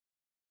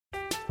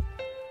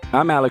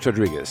I'm Alex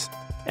Rodriguez.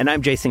 And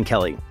I'm Jason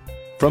Kelly.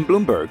 From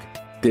Bloomberg,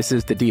 this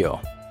is The Deal.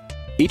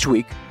 Each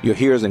week, you'll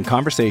hear us in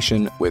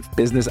conversation with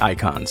business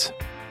icons.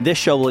 This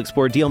show will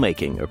explore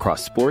deal-making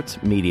across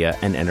sports, media,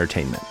 and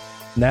entertainment.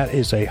 That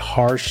is a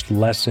harsh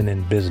lesson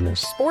in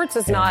business. Sports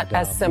is not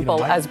as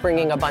simple as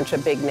bringing a bunch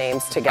of big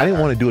names together. I didn't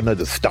want to do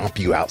another stomp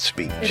you out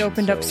speech. It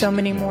opened up so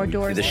many more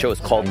doors. The show is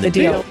called The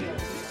Deal.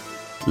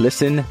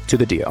 Listen to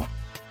The Deal.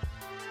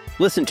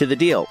 Listen to The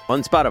Deal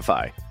on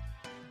Spotify.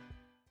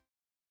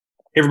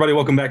 Hey, everybody,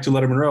 welcome back to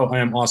Letterman Row. I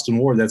am Austin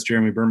Ward. That's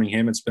Jeremy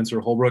Birmingham and Spencer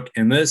Holbrook.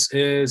 And this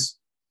is,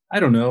 I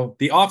don't know,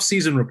 the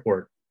off-season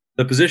report.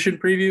 The position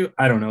preview,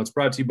 I don't know. It's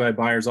brought to you by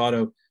Buyers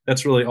Auto.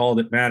 That's really all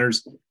that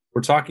matters.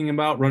 We're talking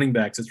about running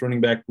backs. It's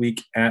running back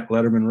week at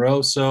Letterman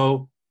Row.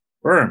 So,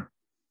 Berm,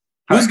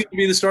 who's going to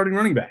be the starting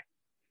running back?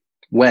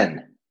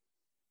 When?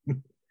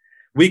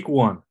 Week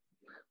 1.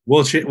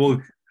 We'll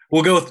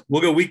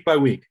go week by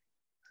week.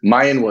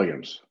 Mayan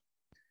Williams.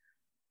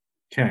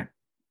 Okay.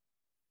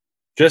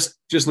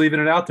 Just leaving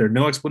it out there.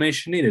 No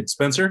explanation needed.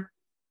 Spencer?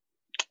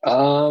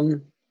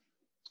 I'm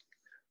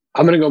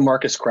going to go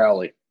Marcus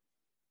Crowley.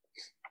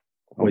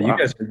 Well, you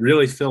guys are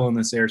really filling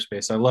this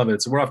airspace. I love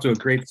it. So we're off to a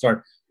great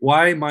start.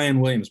 Why Mayan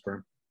Williams,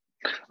 Berm?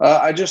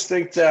 I just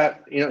think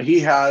that he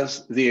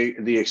has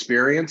the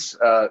experience.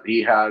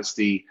 He has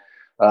the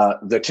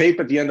tape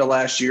at the end of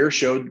last year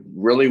showed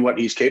really what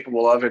he's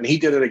capable of, and he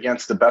did it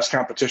against the best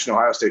competition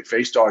Ohio State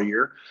faced all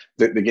year.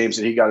 The games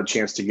that he got a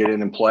chance to get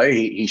in and play,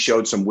 he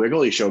showed some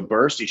wiggle. He showed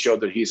burst. He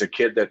showed that he's a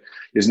kid that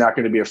is not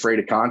going to be afraid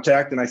of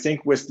contact. And I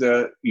think with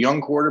the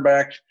young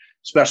quarterback,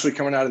 especially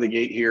coming out of the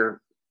gate here,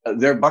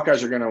 their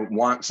Buckeyes are going to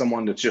want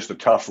someone that's just a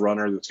tough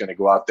runner that's going to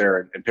go out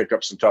there and pick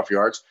up some tough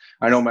yards.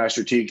 I know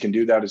Master Teague can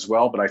do that as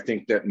well, but I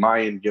think that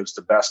Mayan gives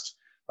the best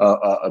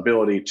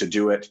ability to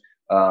do it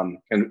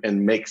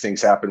and make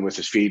things happen with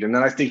his feet. And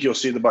then I think you'll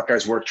see the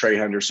Buckeyes work Trey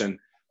Henderson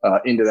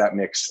into that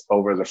mix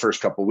over the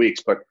first couple of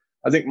weeks. But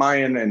I think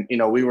Mayan, and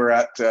we were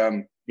at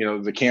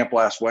the camp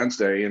last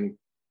Wednesday, and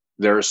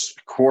there's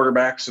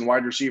quarterbacks and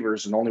wide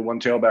receivers and only one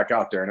tailback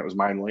out there, and it was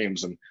Mayan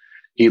Williams, and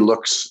he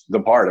looks the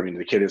part. I mean,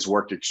 the kid has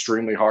worked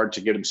extremely hard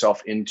to get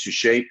himself into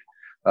shape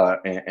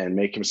and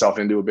make himself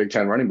into a Big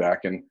Ten running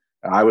back. And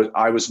I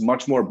was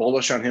much more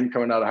bullish on him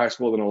coming out of high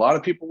school than a lot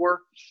of people were.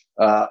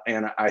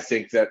 And I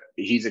think that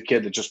he's a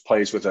kid that just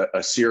plays with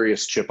a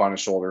serious chip on his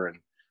shoulder. And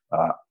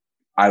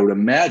I would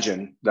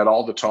imagine that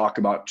all the talk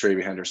about Trey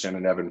Henderson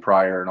and Evan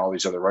Pryor and all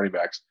these other running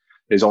backs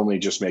is only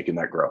just making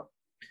that grow.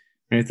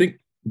 And I think,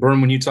 Berm,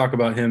 when you talk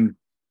about him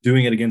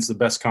doing it against the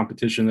best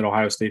competition that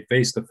Ohio State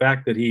faced, the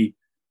fact that he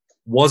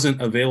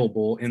wasn't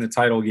available in the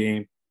title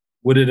game,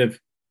 would it have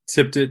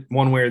tipped it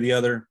one way or the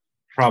other?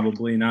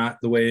 Probably not,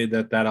 the way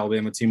that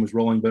Alabama team was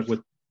rolling. But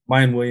with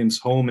Mayan Williams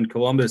home in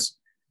Columbus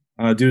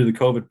due to the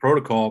COVID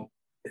protocol,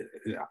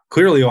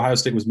 clearly Ohio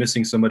State was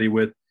missing somebody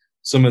with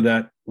some of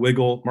that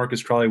wiggle.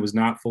 Marcus Crowley was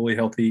not fully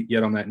healthy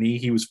yet on that knee.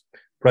 He was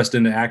pressed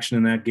into action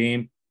in that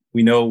game.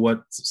 We know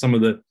what some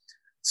of the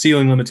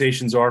ceiling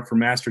limitations are for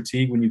Master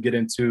Teague when you get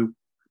into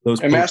those.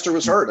 And Master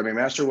was hurt. I mean,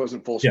 Master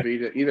wasn't full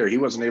speed either. He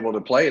wasn't able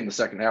to play in the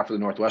second half of the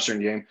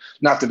Northwestern game.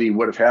 Not that he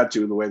would have had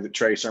to the way that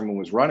Trey Sermon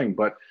was running,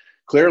 but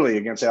clearly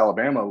against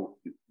Alabama,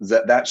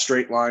 that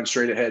straight line,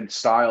 straight ahead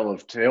style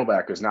of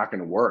tailback is not going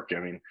to work. I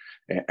mean,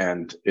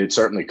 and it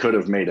certainly could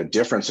have made a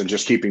difference in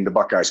just keeping the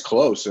Buckeyes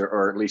close,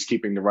 or at least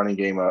keeping the running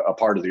game a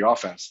part of the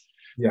offense.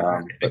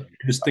 Yeah, I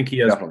just think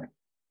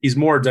he's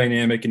more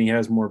dynamic and he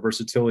has more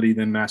versatility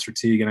than Master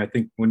Teague. And I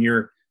think when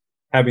you're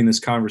having this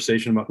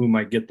conversation about who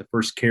might get the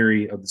first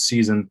carry of the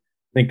season,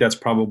 I think that's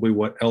probably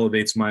what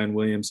elevates Mayan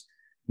Williams.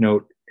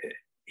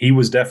 He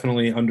was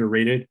definitely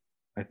underrated,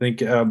 I think,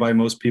 by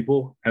most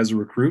people as a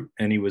recruit,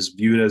 and he was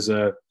viewed as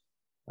a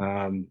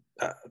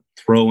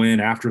throw-in,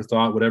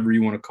 afterthought, whatever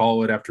you want to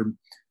call it, after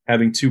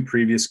having 2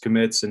 previous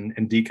commits and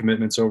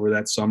decommitments over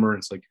that summer.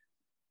 It's like,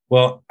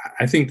 well,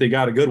 I think they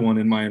got a good one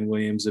in Mayan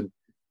Williams, and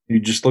you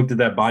just looked at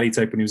that body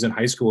type when he was in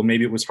high school, and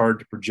maybe it was hard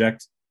to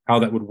project how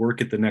that would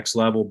work at the next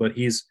level, but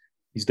he's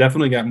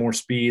definitely got more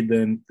speed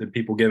than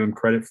people give him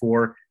credit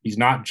for. He's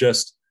not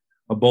just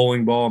a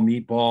bowling ball,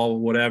 meatball,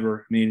 whatever.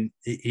 I mean,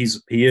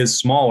 he is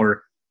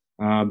smaller,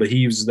 but he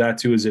uses that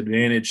to his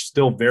advantage.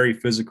 Still very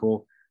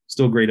physical,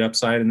 still great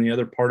upside. And the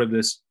other part of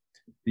this,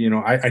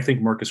 I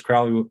think Marcus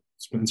Crowley,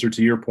 Spencer,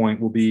 to your point,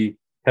 will be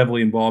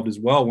heavily involved as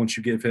well once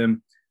you give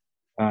him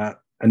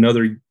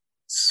another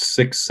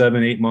 6,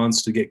 7, 8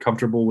 months to get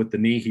comfortable with the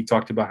knee. He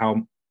talked about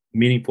how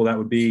meaningful that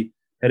would be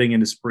heading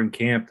into spring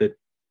camp, that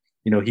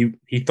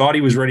he thought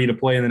he was ready to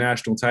play in the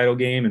national title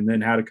game, and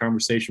then had a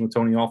conversation with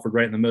Tony Alford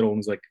right in the middle and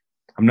was like,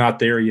 I'm not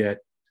there yet.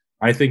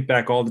 I think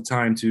back all the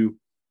time to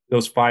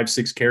those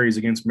 5-6 carries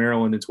against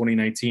Maryland in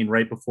 2019,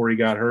 right before he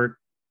got hurt.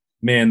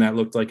 Man, that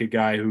looked like a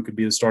guy who could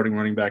be the starting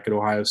running back at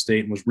Ohio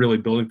State and was really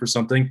building for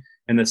something.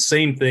 And the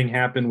same thing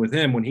happened with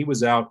him when he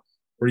was out,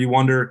 where you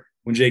wonder,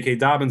 when J.K.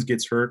 Dobbins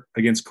gets hurt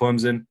against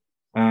Clemson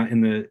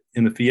in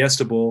the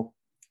Fiesta Bowl,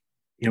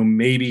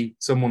 maybe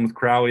someone with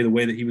Crowley, the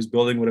way that he was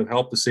building, would have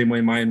helped the same way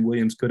Mayan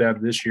Williams could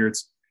have this year.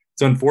 It's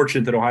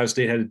unfortunate that Ohio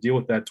State had to deal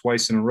with that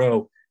twice in a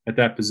row. at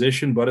that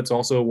position, but it's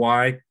also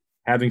why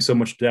having so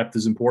much depth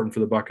is important for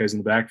the Buckeyes in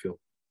the backfield.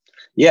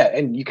 Yeah,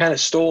 and you kind of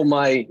stole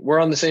we're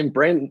on the same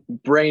brain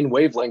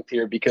wavelength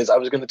here, because I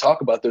was going to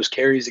talk about those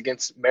carries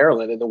against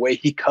Maryland and the way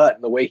he cut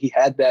and the way he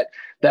had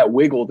that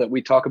wiggle that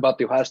we talk about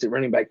the Ohio State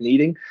running back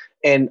needing.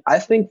 And I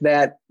think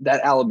that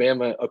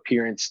Alabama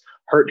appearance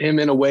hurt him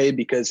in a way,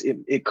 because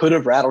it could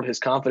have rattled his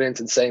confidence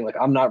and saying, like,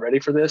 I'm not ready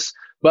for this.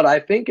 But I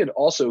think it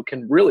also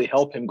can really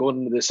help him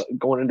going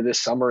into this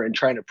summer and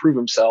trying to prove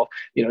himself.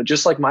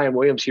 Just like Miyan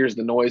Williams hears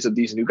the noise of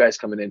these new guys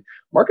coming in.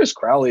 Marcus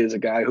Crowley is a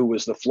guy who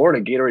was the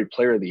Florida Gatorade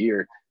Player of the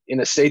Year in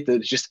a state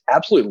that is just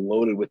absolutely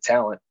loaded with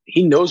talent.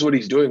 He knows what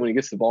he's doing when he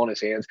gets the ball in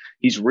his hands.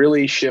 He's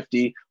really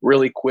shifty,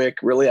 really quick,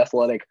 really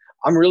athletic.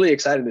 I'm really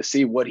excited to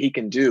see what he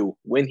can do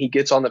when he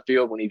gets on the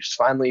field, when he's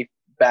finally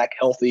back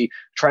healthy,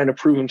 trying to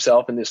prove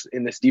himself in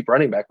this deep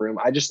running back room.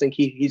 I just think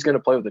he's going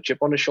to play with a chip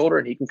on his shoulder,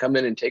 and he can come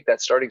in and take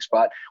that starting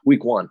spot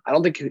week one. I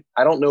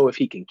don't know if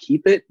he can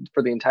keep it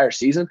for the entire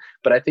season,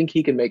 but I think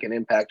he can make an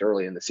impact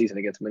early in the season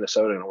against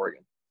Minnesota and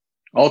Oregon.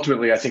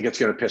 Ultimately, I think it's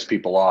going to piss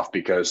people off,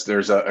 because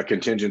there's a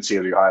contingency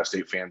of the Ohio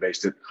State fan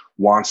base that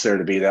wants there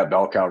to be that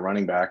bell cow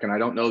running back. And I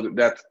don't know that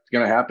that's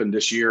going to happen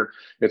this year.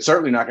 It's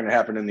certainly not going to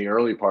happen in the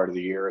early part of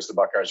the year, as the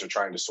Buckeyes are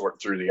trying to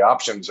sort through the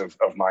options of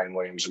Miyan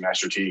Williams and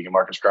Master Teague and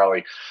Marcus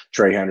Crowley,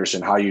 Trey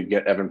Henderson, how you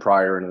get Evan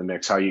Pryor into the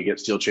mix, how you get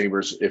Steele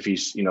Chambers if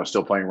he's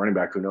still playing running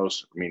back. Who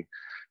knows? I mean,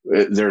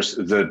 there's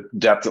the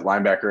depth at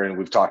linebacker, and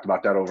we've talked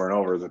about that over and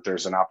over, that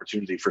there's an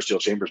opportunity for Steele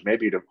Chambers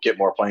maybe to get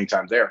more playing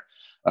time there.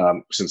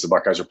 Since the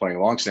Buckeyes are playing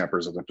long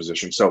snappers at the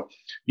position. So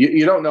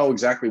you don't know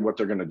exactly what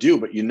they're going to do,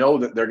 but you know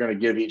that they're going to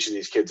give each of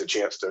these kids a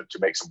chance to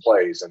make some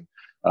plays.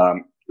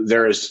 And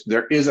there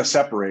is a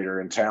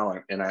separator in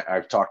talent, and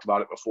I've talked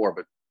about it before,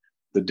 but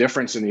the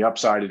difference in the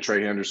upside in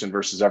Trey Henderson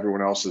versus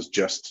everyone else is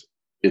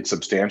it's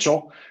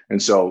substantial.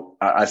 And so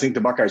I think the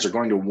Buckeyes are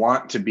going to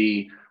want to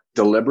be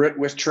deliberate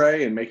with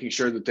Trey and making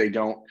sure that they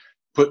don't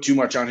put too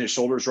much on his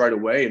shoulders right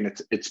away. And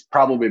it's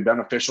probably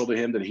beneficial to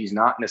him that he's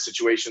not in a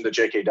situation that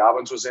J.K.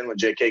 Dobbins was in when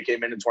J.K.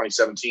 came in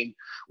 2017,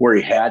 where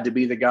he had to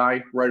be the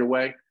guy right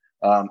away.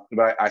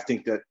 But I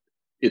think that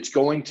it's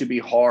going to be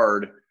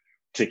hard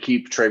to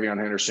keep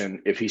TreVeyon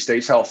Henderson, if he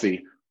stays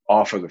healthy,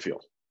 off of the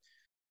field.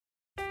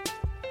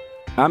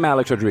 I'm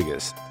Alex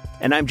Rodriguez.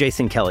 And I'm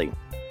Jason Kelly.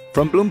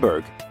 From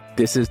Bloomberg,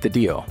 this is The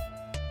Deal.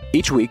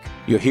 Each week,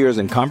 you'll hear us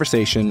in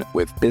conversation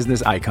with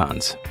business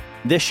icons.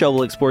 This show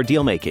will explore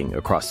deal-making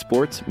across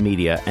sports,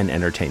 media, and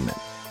entertainment.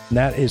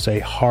 That is a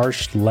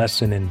harsh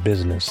lesson in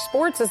business.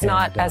 Sports is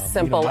not as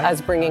simple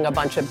as bringing a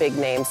bunch of big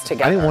names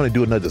together. I didn't want to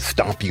do another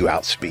stomp you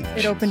out speech.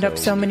 It opened up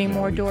so many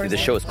more doors. The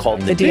show is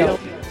called The Deal.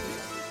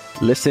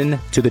 Listen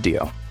to The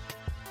Deal.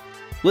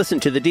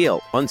 Listen to The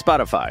Deal on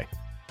Spotify.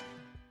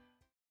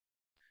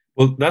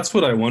 Well, that's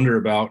what I wonder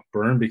about,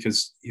 Byrne,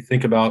 because you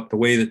think about the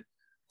way that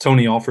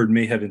Tony Alford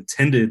may have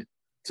intended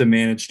to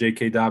manage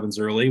J.K. Dobbins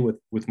early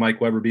with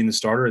Mike Weber being the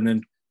starter. And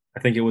then I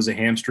think it was a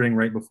hamstring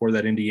right before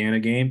that Indiana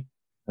game.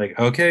 Like,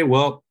 okay,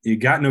 well, you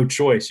got no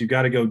choice. You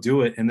got to go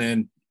do it. And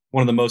then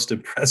one of the most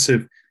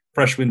impressive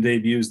freshman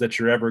debuts that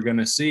you're ever going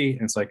to see.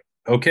 And it's like,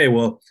 okay,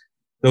 well,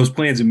 those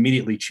plans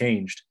immediately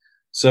changed.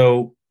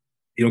 So,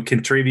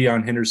 can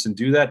TreVeyon Henderson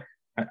do that?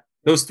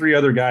 Those three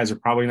other guys are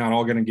probably not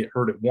all going to get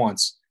hurt at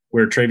once,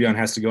 where TreVeyon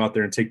has to go out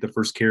there and take the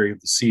first carry of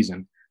the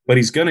season. But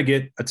he's going to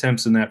get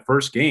attempts in that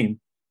first game.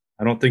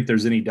 I don't think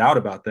there's any doubt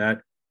about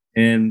that.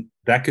 And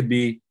that could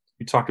be,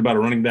 you talked about a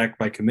running back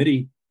by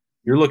committee.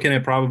 You're looking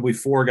at probably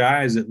four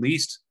guys at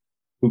least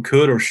who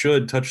could or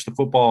should touch the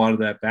football out of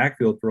that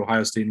backfield for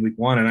Ohio State in week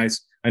one. And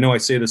I know I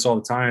say this all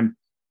the time.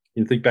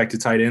 You think back to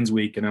tight ends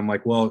week, and I'm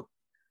like, well,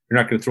 you're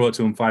not going to throw it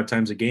to him 5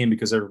 times a game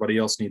because everybody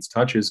else needs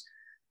touches.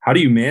 How do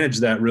you manage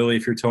that really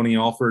if you're Tony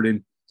Alford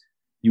and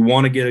you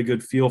want to get a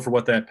good feel for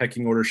what that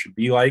pecking order should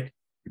be like?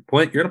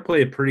 You're going to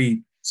play a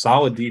pretty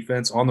solid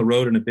defense on the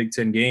road in a Big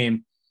Ten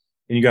game.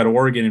 And you got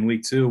Oregon in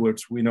week 2,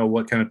 which we know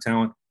what kind of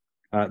talent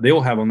they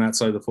will have on that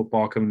side of the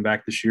football coming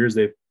back this year. As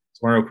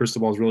Mario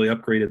Cristobal has really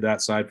upgraded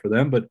that side for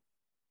them. But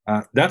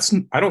I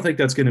don't think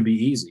that's going to be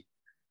easy.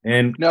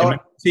 And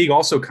Teague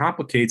also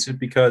complicates it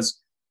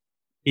because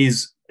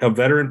he's a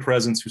veteran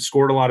presence who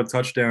scored a lot of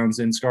touchdowns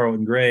in scarlet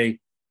and gray.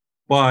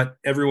 But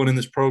everyone in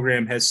this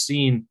program has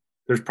seen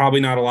there's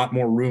probably not a lot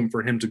more room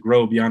for him to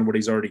grow beyond what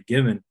he's already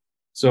given.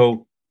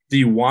 So do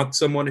you want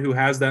someone who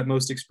has that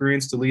most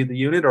experience to lead the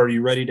unit, or are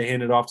you ready to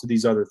hand it off to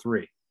these other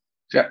three?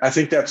 Yeah, I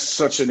think that's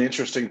such an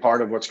interesting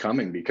part of what's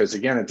coming, because,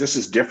 again, this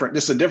is different.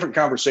 This is a different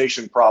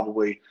conversation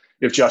probably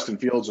if Justin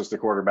Fields was the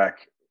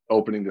quarterback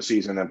opening the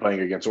season and playing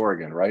against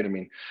Oregon, right? I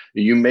mean,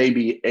 you may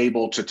be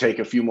able to take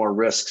a few more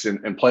risks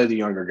and play the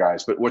younger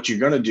guys. But what you're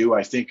going to do,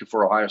 I think,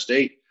 for Ohio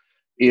State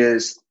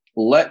is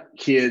let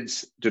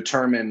kids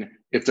determine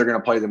if they're going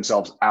to play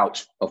themselves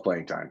out of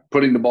playing time,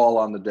 putting the ball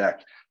on the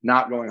deck,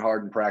 not going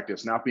hard in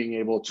practice, not being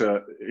able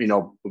to,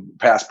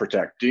 pass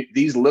protect.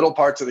 These little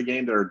parts of the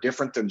game that are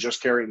different than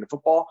just carrying the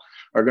football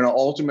are going to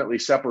ultimately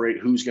separate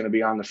who's going to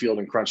be on the field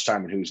in crunch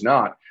time and who's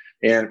not.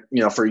 And,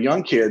 for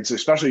young kids,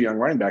 especially young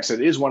running backs,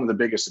 it is one of the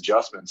biggest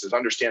adjustments is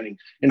understanding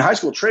in high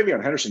school,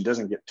 TreVeyon Henderson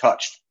doesn't get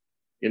touched,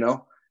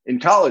 in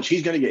college,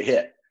 he's going to get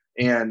hit.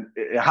 And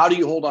how do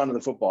you hold on to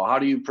the football? How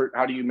do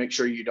you make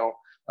sure you don't,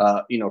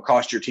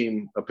 cost your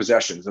team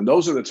possessions? And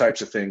those are the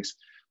types of things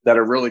that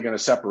are really going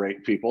to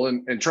separate people.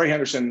 And Trey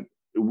Henderson,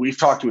 we've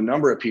talked to a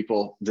number of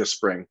people this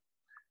spring.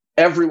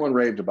 Everyone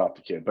raved about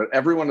the kid, but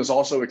everyone is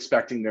also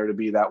expecting there to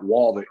be that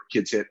wall that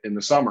kids hit in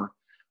the summer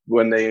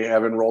when they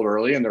have enrolled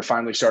early and they're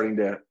finally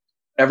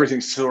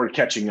everything's sort of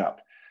catching up.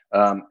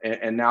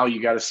 And now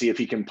you got to see if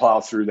he can plow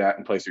through that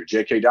and play through.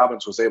 J.K.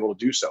 Dobbins was able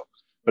to do so.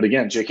 But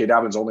again, J.K.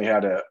 Dobbins only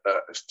had a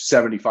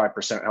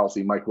 75%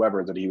 healthy Mike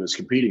Weber that he was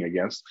competing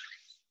against.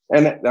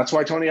 And that's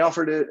why Tony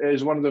Alford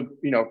is one of the,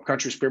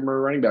 country's premier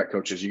running back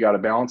coaches. You got to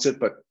balance it,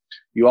 but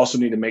you also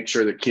need to make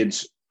sure that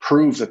kids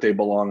prove that they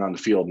belong on the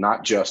field,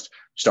 not just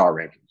star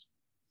rankings.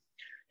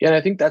 Yeah, and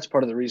I think that's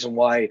part of the reason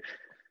why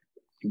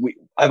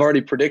I've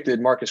already predicted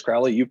Marcus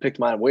Crowley. You picked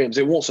Miyan Williams.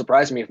 It won't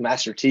surprise me if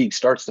Master Teague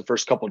starts the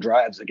first couple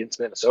drives against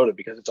Minnesota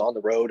because it's on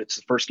the road. It's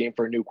the first game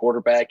for a new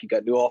quarterback. You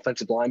got new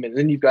offensive linemen, and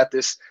then you've got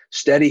this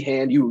steady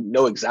hand. You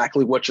know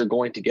exactly what you're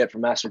going to get from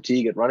Master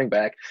Teague at running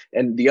back,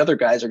 and the other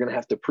guys are going to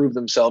have to prove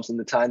themselves in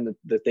the time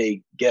that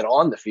they get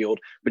on the field.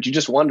 But you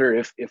just wonder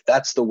if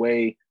that's the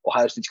way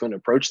Ohio State's going to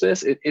approach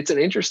this. It's an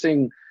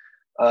interesting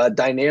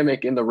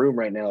dynamic in the room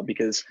right now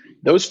because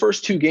those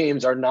first two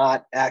games are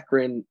not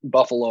Akron,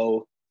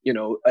 Buffalo,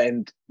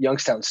 and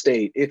Youngstown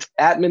State. It's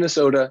at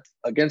Minnesota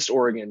against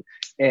Oregon.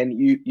 And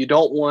you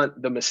don't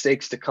want the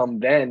mistakes to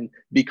come then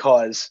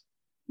because,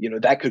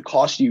 that could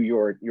cost you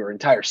your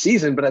entire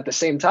season. But at the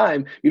same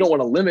time, you don't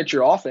want to limit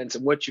your offense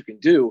and what you can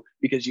do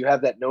because you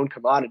have that known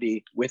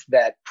commodity with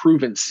that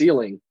proven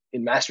ceiling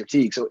in Master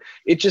Teague. So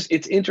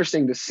it's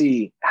interesting to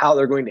see how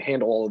they're going to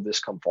handle all of this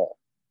come fall.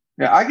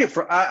 Yeah,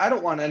 I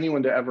don't want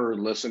anyone to ever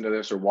listen to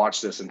this or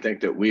watch this and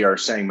think that we are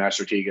saying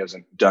Master Teague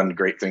hasn't done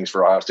great things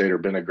for Ohio State or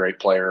been a great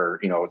player or,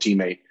 a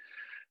teammate.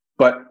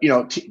 But,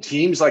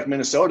 teams like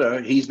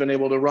Minnesota, he's been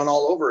able to run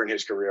all over in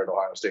his career at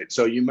Ohio State.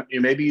 So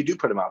maybe you do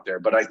put him out there.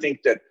 But I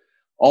think that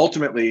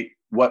ultimately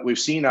what we've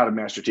seen out of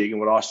Master Teague and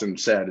what Austin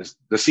said is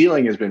the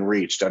ceiling has been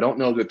reached. I don't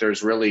know that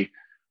there's really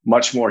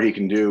much more he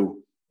can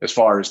do as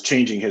far as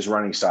changing his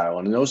running style.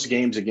 And in those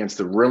games against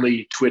the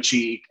really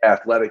twitchy,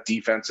 athletic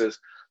defenses,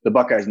 the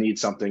Buckeyes need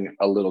something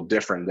a little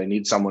different. They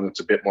need someone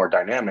that's a bit more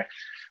dynamic.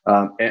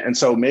 And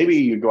so maybe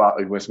you go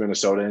out with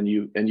Minnesota and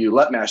you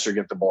let Master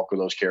get the bulk of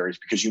those carries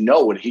because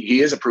what he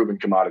is a proven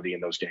commodity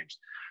in those games.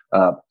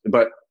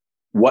 But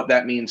what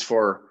that means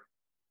for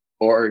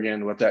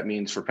Oregon, what that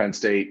means for Penn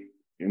State,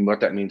 and what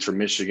that means for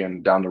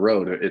Michigan down the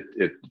road,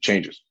 it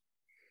changes.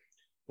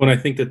 Well, I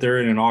think that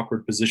they're in an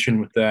awkward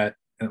position with that,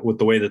 with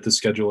the way that the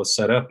schedule is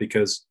set up,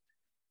 because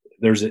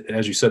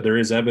as you said, there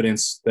is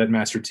evidence that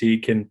Master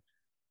Teague can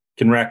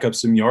rack up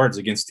some yards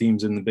against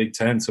teams in the Big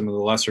Ten, some of the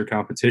lesser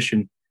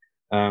competition.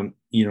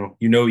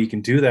 You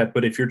can do that.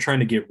 But if you're trying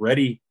to get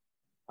ready,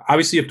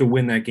 obviously you have to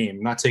win that game.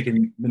 I'm not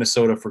taking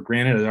Minnesota for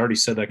granted. I already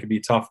said that could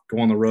be tough, go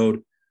on the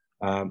road.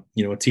 A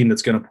team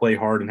that's going to play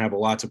hard and have a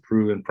lot to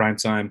prove in prime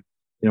time,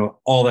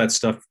 all that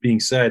stuff being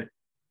said,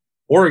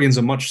 Oregon's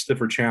a much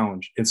stiffer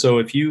challenge. And so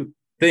if you're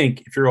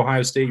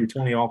Ohio State, you're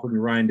Tony Alford,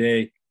 you're Ryan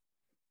Day,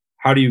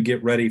 how do you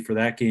get ready for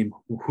that game?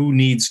 Who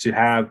needs to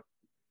have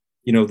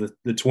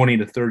the 20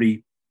 to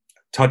 30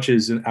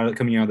 touches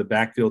coming out of the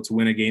backfield to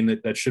win a game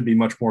that should be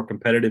much more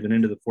competitive and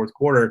into the fourth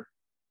quarter?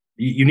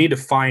 You need to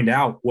find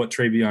out what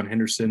TreVeyon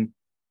Henderson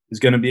is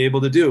going to be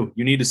able to do.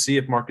 You need to see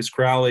if Marcus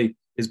Crowley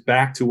is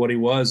back to what he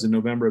was in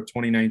November of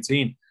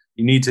 2019.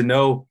 You need to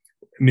know,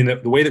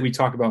 the way that we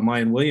talk about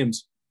Miyan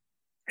Williams,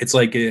 it's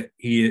like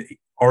he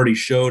already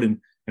showed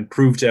and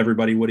proved to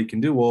everybody what he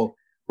can do. Well,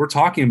 we're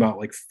talking about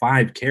like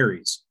 5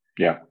 carries.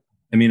 Yeah.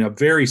 A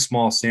very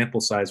small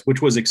sample size,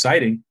 which was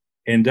exciting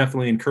and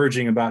definitely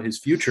encouraging about his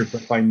future,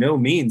 but by no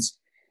means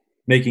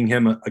making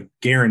him a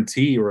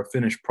guarantee or a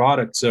finished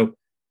product. So,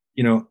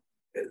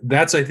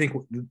 that's, I think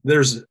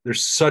there's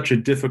such a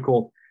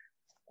difficult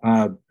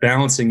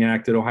balancing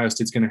act that Ohio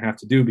State's going to have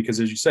to do, because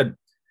as you said,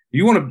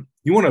 you want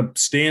to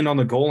stand on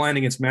the goal line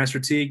against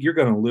Master Teague, you're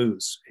going to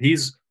lose.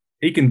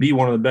 He can be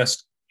one of the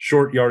best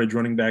short yardage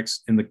running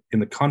backs in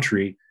the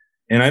country.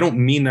 And I don't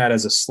mean that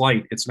as a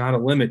slight. It's not a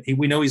limit.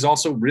 We know he's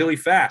also really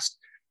fast.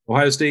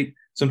 Ohio State,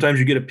 sometimes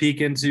you get a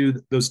peek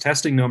into those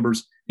testing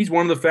numbers. He's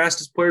one of the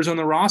fastest players on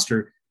the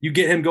roster. You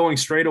get him going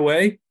straight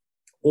away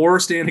or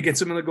stand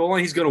against him in the goal line,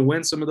 he's going to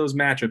win some of those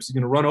matchups. He's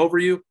going to run over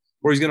you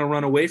or he's going to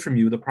run away from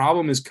you. The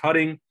problem is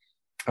cutting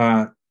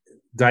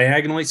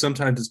diagonally.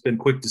 Sometimes it's been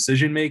quick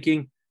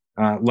decision-making,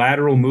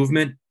 lateral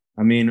movement.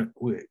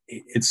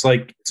 It's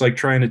like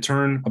trying to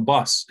turn a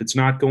bus. It's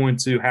not going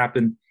to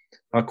happen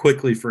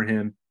quickly for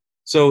him.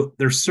 So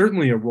there's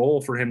certainly a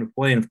role for him to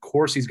play. And of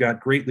course, he's got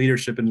great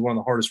leadership and is one of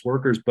the hardest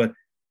workers. But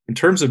in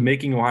terms of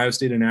making Ohio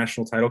State a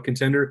national title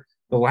contender,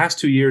 the last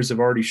 2 years have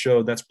already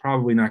showed that's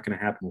probably not going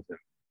to happen with him.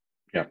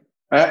 Yeah.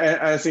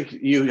 I think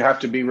you have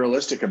to be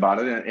realistic about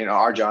it. And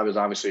our job is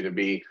obviously to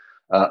be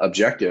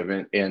objective.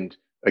 And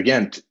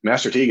again,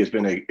 Master Teague has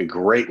been a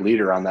great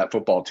leader on that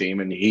football team,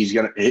 and he's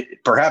going to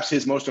perhaps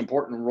his most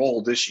important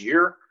role this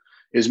year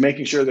is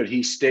making sure that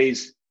he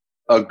stays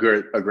a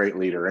great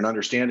leader and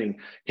understanding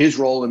his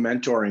role in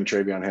mentoring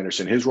TreVeyon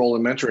Henderson, his role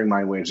in mentoring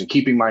Miyan Williams and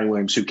keeping Miyan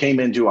Williams, who came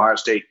into Ohio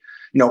State.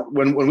 You know,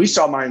 when we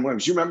saw Miyan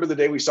Williams, you remember the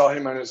day we saw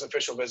him on his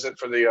official visit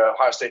for the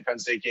Ohio State-Penn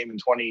State game in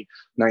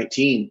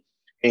 2019,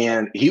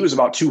 and he was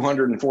about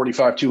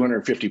 245,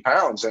 250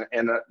 pounds.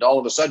 And all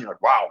of a sudden you're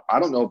like, wow, I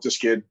don't know if this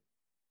kid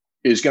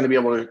is going to be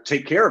able to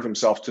take care of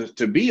himself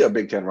to be a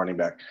Big Ten running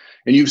back.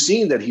 And you've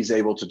seen that he's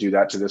able to do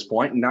that to this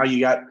point. And now you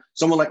got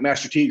someone like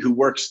Master Teague who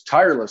works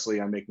tirelessly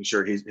on making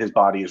sure his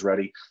body is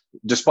ready,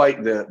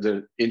 despite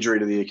the injury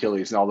to the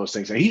Achilles and all those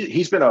things. And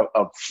he's been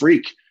a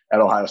freak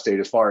at Ohio State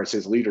as far as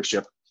his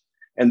leadership.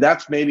 And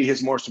that's maybe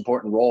his most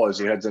important role as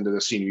he heads into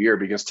the senior year,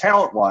 because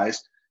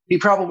talent-wise, he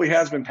probably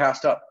has been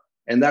passed up.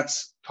 And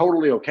that's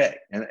totally okay.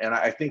 And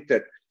I think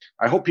that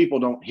I hope people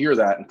don't hear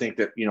that and think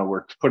that, you know,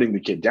 we're putting the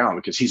kid down,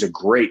 because he's a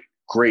great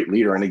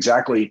leader and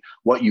exactly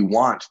what you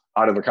want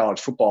out of a college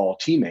football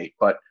teammate.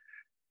 But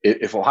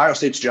if Ohio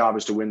State's job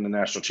is to win the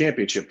national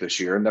championship this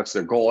year, and that's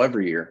their goal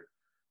every year,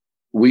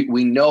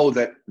 we know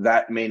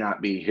that may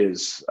not be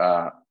his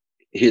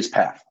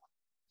path.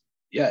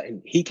 Yeah,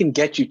 and he can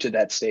get you to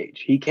that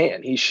stage. He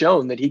can. He's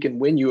shown that he can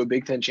win you a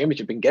Big Ten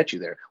championship and get you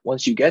there.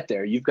 Once you get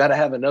there, you've got to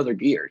have another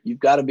gear. You've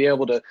got to be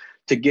able to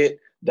get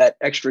that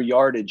extra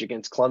yardage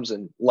against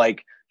Clemson,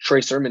 like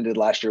Trey Sermon did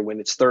last year when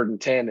it's 3rd and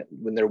 10,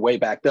 when they're way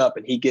backed up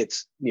and he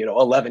gets,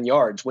 11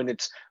 yards. When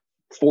it's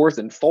 4th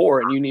and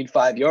 4 and you need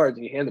 5 yards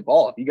and you hand the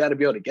ball off, you got to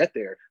be able to get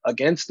there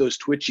against those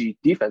twitchy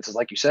defenses,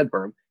 like you said,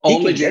 Berm.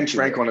 Only James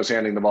Franklin is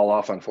handing the ball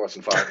off on 4th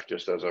and 5,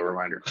 just as a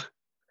reminder.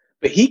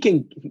 But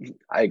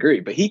I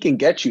agree, but he can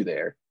get you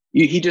there.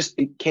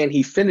 Can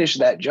he finish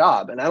that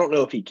job? And I don't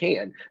know if he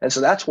can. And so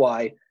that's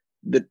why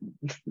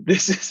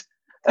this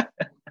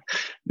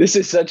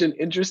is such an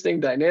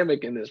interesting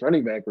dynamic in this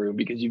running back room,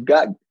 because you've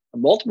got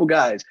multiple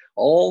guys.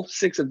 All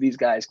 6 of these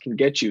guys can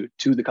get you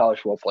to the college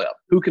football playoff.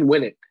 Who can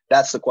win it?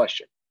 That's the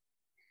question.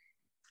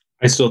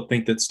 I still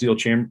think that Steel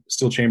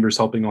Chambers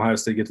helping Ohio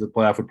State get to the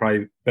playoff would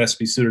probably best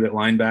be suited at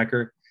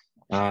linebacker.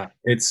 When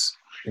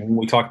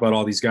we talk about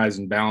all these guys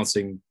and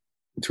balancing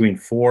between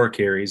 4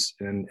 carries,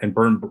 and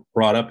Byrne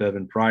brought up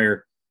Evan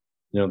Pryor,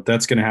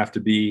 that's going to have to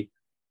be,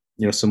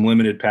 some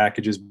limited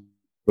packages,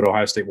 but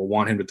Ohio State will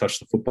want him to touch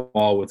the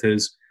football with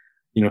his,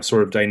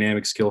 sort of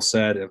dynamic skill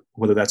set,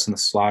 whether that's in the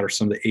slot or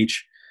some of the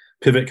H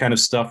pivot kind of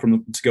stuff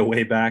to go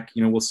way back.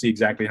 We'll see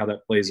exactly how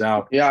that plays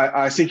out. Yeah,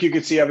 I think you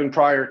could see Evan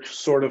Pryor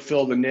sort of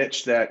fill the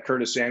niche that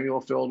Curtis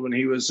Samuel filled when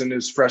he was in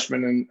his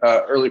freshman and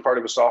early part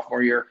of his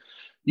sophomore year.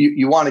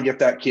 You want to get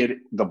that kid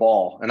the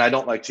ball. And I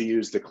don't like to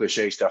use the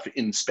cliche stuff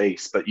in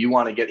space, but you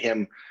want to get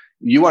him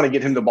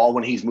the ball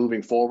when he's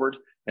moving forward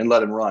and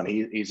let him run.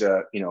 He's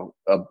a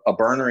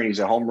burner, and he's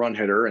a home run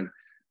hitter. And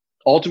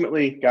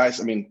ultimately, guys,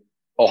 I mean,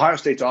 Ohio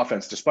State's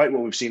offense, despite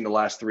what we've seen the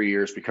last 3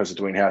 years because of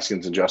Dwayne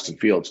Haskins and Justin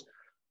Fields,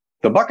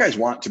 the Buckeyes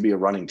want to be a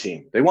running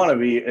team. They want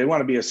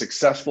to be a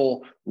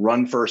successful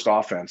run first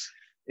offense.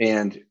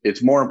 And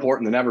it's more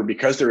important than ever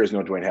because there is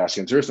no Dwayne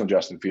Haskins, there is no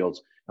Justin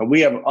Fields. And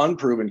we have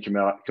unproven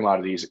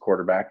commodities at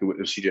quarterback with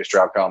CJ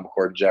Stroud, Kyle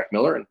McCord, and Jack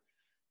Miller. And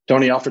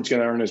Tony Alford's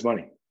going to earn his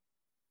money.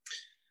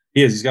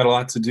 He is. He's got a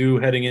lot to do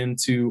heading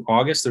into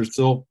August. There's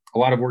still a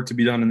lot of work to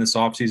be done in this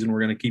offseason.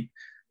 We're going to keep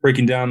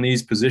breaking down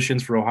these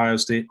positions for Ohio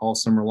State all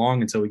summer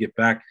long until we get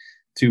back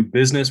to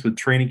business with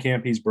training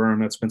camp. He's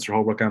Berm. That's Spencer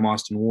Holbrook. I'm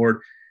Austin Ward.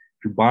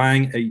 If you're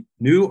buying a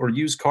new or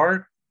used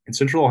car in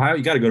Central Ohio,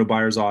 you got to go to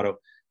Buyers Auto.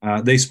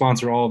 They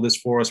sponsor all of this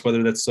for us,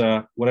 whether that's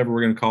whatever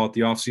we're going to call it,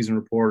 the off-season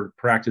report or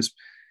practice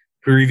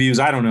previews.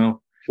 I don't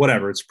know,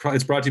 whatever. It's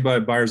brought to you by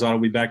Buyers Auto.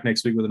 We'll be back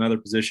next week with another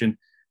position.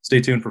 Stay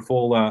tuned for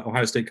full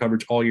Ohio State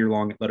coverage all year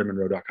long at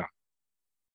LettermanRow.com.